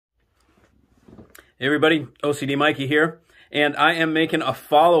Hey everybody, OCD Mikey here, and I am making a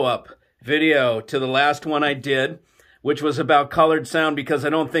follow-up video to the last one I did, which was about colored sound, because I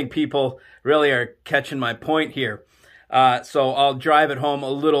don't think people really are catching my point here. So I'll drive it home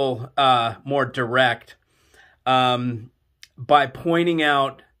a little more direct by pointing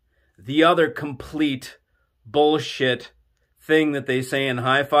out the other complete bullshit thing that they say in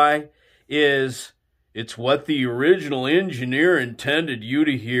hi-fi is, it's what the original engineer intended you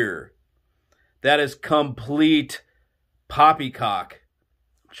to hear. That is complete poppycock.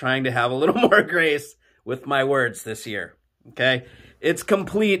 I'm trying to have a little more grace with my words this year, okay? It's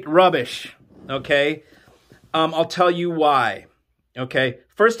complete rubbish, okay? I'll tell you why, okay?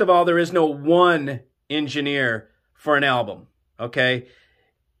 First of all, there is no one engineer for an album, okay?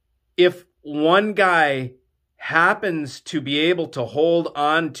 If one guy happens to be able to hold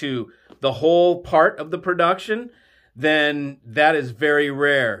on to the whole part of the production, then that is very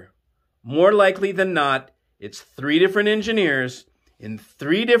rare. More likely than not, it's 3 different engineers in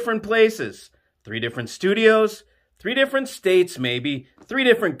 3 different places, 3 different studios, 3 different states maybe, 3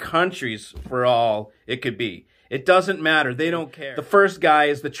 different countries for all it could be. It doesn't matter. They don't care. The first guy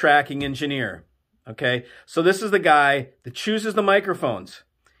is the tracking engineer, okay? So this is the guy that chooses the microphones.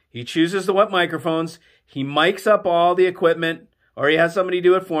 He chooses the what microphones. He mics up all the equipment, or he has somebody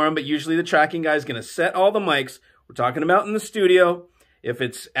do it for him, but usually the tracking guy is going to set all the mics. We're talking about in the studio. If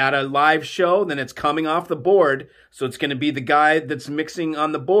it's at a live show, then it's coming off the board, so it's going to be the guy that's mixing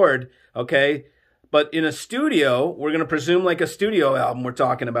on the board, okay? But in a studio, we're going to presume like a studio album we're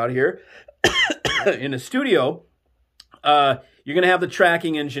talking about here. In a studio, you're going to have the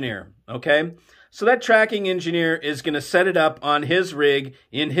tracking engineer, okay? So that tracking engineer is going to set it up on his rig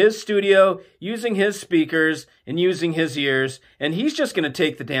in his studio, using his speakers and using his ears, and he's just going to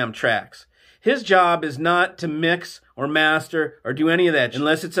take the damn tracks. His job is not to mix or master or do any of that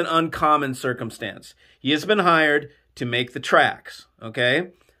unless it's an uncommon circumstance. He has been hired to make the tracks,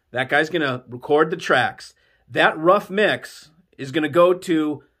 okay? That guy's going to record the tracks. That rough mix is going to go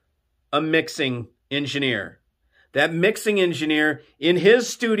to a mixing engineer. That mixing engineer in his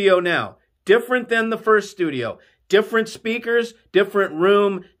studio now, different than the first studio, different speakers, different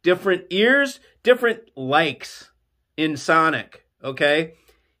room, different ears, different likes in sonic, okay?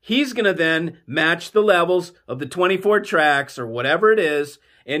 He's going to then match the levels of the 24 tracks or whatever it is,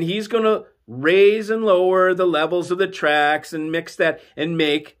 and he's going to raise and lower the levels of the tracks and mix that and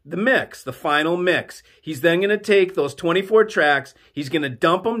make the mix, the final mix. He's then going to take those 24 tracks, he's going to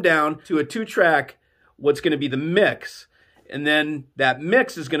dump them down to a 2-track, what's going to be the mix, and then that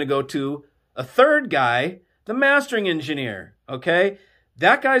mix is going to go to a third guy, the mastering engineer, okay?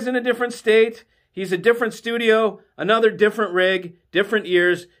 That guy's in a different state. He's a different studio, another different rig, different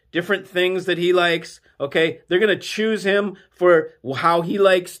ears, different things that he likes, okay? They're going to choose him for how he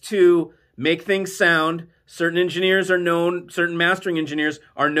likes to make things sound. Certain engineers are known, certain mastering engineers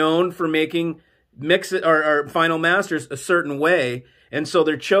are known for making mix or final masters a certain way, and so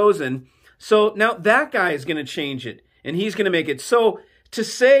they're chosen. So now that guy is going to change it, and he's going to make it. So to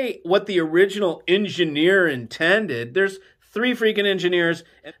say what the original engineer intended, there's 3 freaking engineers.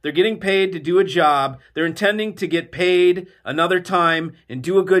 They're getting paid to do a job. They're intending to get paid another time and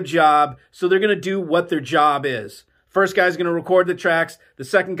do a good job. So they're going to do what their job is. First guy's going to record the tracks. The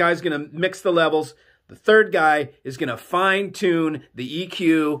second guy's going to mix the levels. The third guy is going to fine-tune the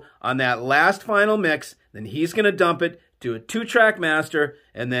EQ on that last final mix. Then he's going to dump it to a 2-track master,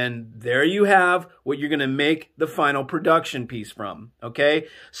 and then there you have what you're going to make the final production piece from, okay?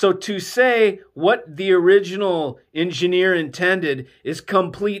 So to say what the original engineer intended is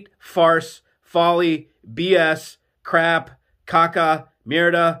complete farce, folly, BS, crap, caca,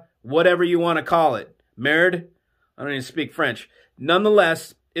 mierda, whatever you want to call it. Merde? I don't even speak French.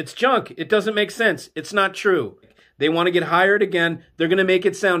 Nonetheless, it's junk. It doesn't make sense. It's not true. They want to get hired again. They're going to make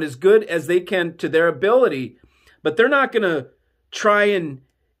it sound as good as they can to their ability, but they're not going to try and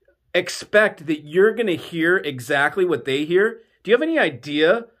expect that you're going to hear exactly what they hear. Do you have any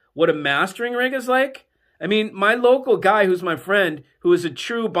idea what a mastering rig is like? I mean, my local guy who's my friend, who is a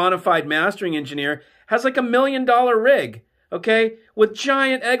true bona fide mastering engineer, has like $1 million rig, okay? With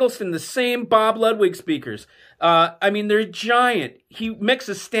giant Eggleston, the same Bob Ludwig speakers. I mean, they're giant. He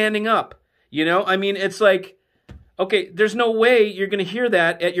mixes standing up, you know? I mean, it's like, okay, there's no way you're going to hear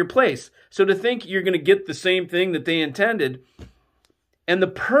that at your place. So to think you're going to get the same thing that they intended, and the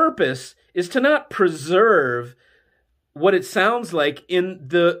purpose is to not preserve what it sounds like in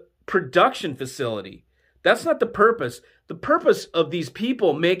the production facility. That's not the purpose. The purpose of these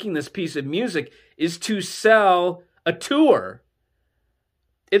people making this piece of music is to sell a tour.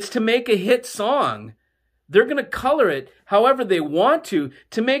 It's to make a hit song. they're going to color it however they want to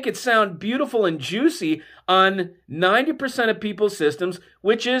make it sound beautiful and juicy on 90% of people's systems,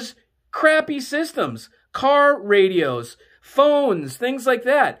 which is crappy systems, car radios, phones, things like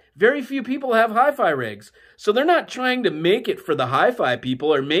that. Very few people have hi-fi rigs. So they're not trying to make it for the hi-fi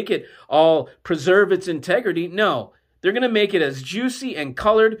people or make it all preserve its integrity. No, they're going to make it as juicy and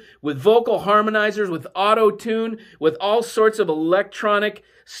colored with vocal harmonizers, with auto-tune, with all sorts of electronic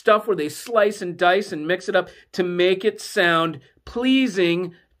stuff where they slice and dice and mix it up to make it sound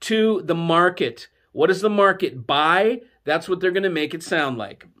pleasing to the market. What does the market buy? That's what they're going to make it sound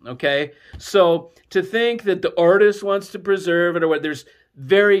like, okay? So to think that the artist wants to preserve it or what, there's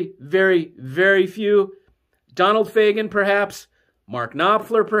very, very, very few. Donald Fagen, perhaps. Mark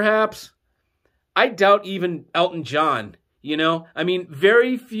Knopfler, perhaps. I doubt even Elton John, you know? I mean,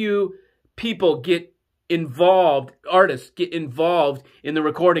 very few people get involved, artists get involved in the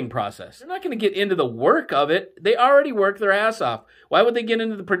recording process. They're not going to get into the work of it. They already work their ass off. Why would they get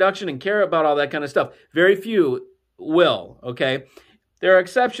into the production and care about all that kind of stuff? Very few will, okay? There are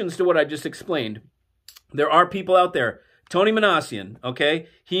exceptions to what I just explained. There are people out there. Tony Manassian, okay?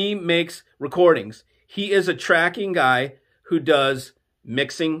 He makes recordings. He is a tracking guy who does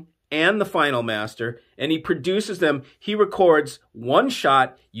mixing and the final master, and he produces them. He records one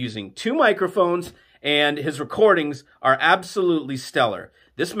shot using 2 microphones, and his recordings are absolutely stellar.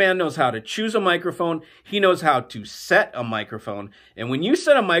 This man knows how to choose a microphone. He knows how to set a microphone. And when you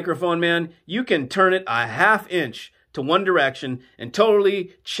set a microphone, man, you can turn it a ½ inch to one direction and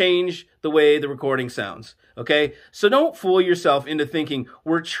totally change the way the recording sounds. Okay? So don't fool yourself into thinking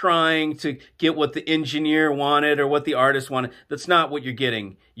we're trying to get what the engineer wanted or what the artist wanted. That's not what you're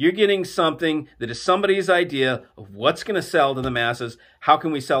getting. You're getting something that is somebody's idea of what's going to sell to the masses. How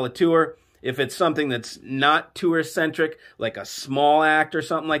can we sell a tour? If it's something that's not tour-centric, like a small act or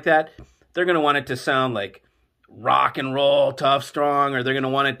something like that, they're going to want it to sound like rock and roll, tough, strong, or they're going to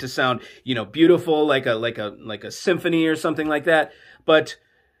want it to sound, you know, beautiful, like a symphony or something like that. But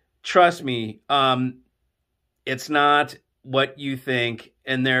trust me, it's not what you think,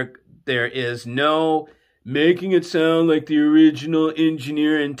 and there is no making it sound like the original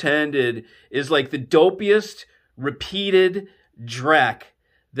engineer intended is like the dopiest repeated dreck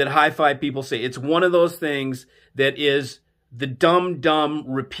that hi-fi people say. It's one of those things that is the dumb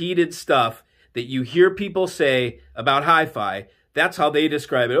repeated stuff that you hear people say about hi-fi. That's how they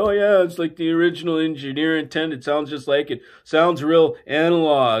describe it. Oh yeah, it's like the original engineer intended. Sounds just like it. Sounds real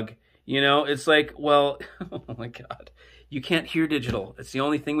analog. You know, it's like, well, oh my God. You can't hear digital. It's the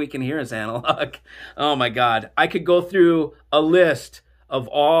only thing we can hear is analog. Oh my God. I could go through a list of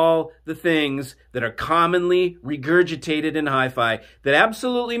all the things that are commonly regurgitated in hi-fi that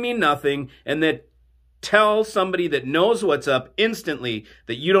absolutely mean nothing and that tell somebody that knows what's up instantly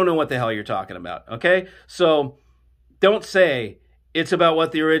that you don't know what the hell you're talking about, okay? So don't say it's about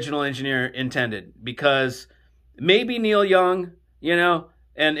what the original engineer intended, because maybe Neil Young, you know,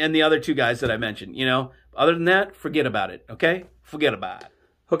 and the other 2 guys that I mentioned, you know. Other than that, forget about it, okay? Forget about it.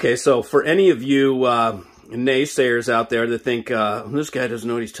 Okay, so for any of you naysayers out there that think, this guy doesn't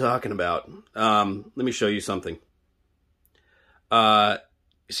know what he's talking about, let me show you something.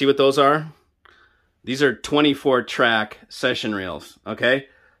 See what those are? These are 24-track session reels, okay?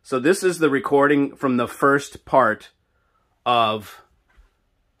 So this is the recording from the first part of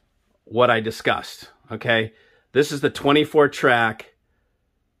what I discussed, okay? This is the 24-track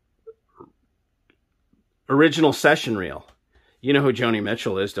original session reel. You know who Joni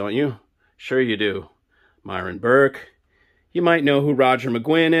Mitchell is, don't you? Sure you do. Myron Burke. You might know who Roger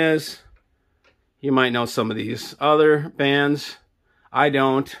McGuinn is. You might know some of these other bands. I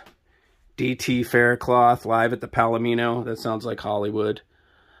don't. D.T. Faircloth, Live at the Palomino. That sounds like Hollywood.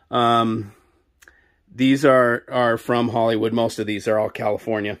 These are from Hollywood. Most of these are all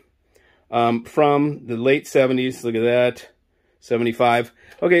California. From the late 70s. Look at that. 75.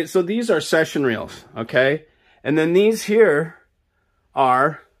 Okay, so these are session reels, okay? And then these here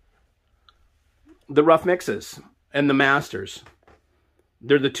are the rough mixes and the masters.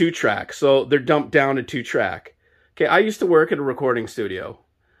 They're the 2-track, so they're dumped down to 2-track. Okay, I used to work at a recording studio.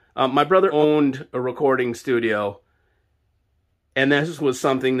 My brother owned a recording studio, and this was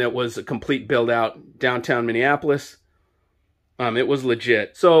something that was a complete build-out downtown Minneapolis. It was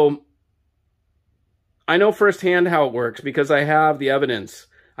legit. So I know firsthand how it works because I have the evidence.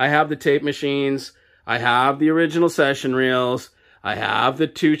 I have the tape machines. I have the original session reels. I have the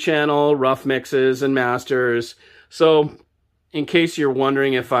 2-channel rough mixes and masters. So in case you're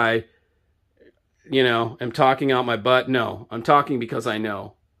wondering if I, you know, am talking out my butt, no. I'm talking because I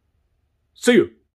know. See you.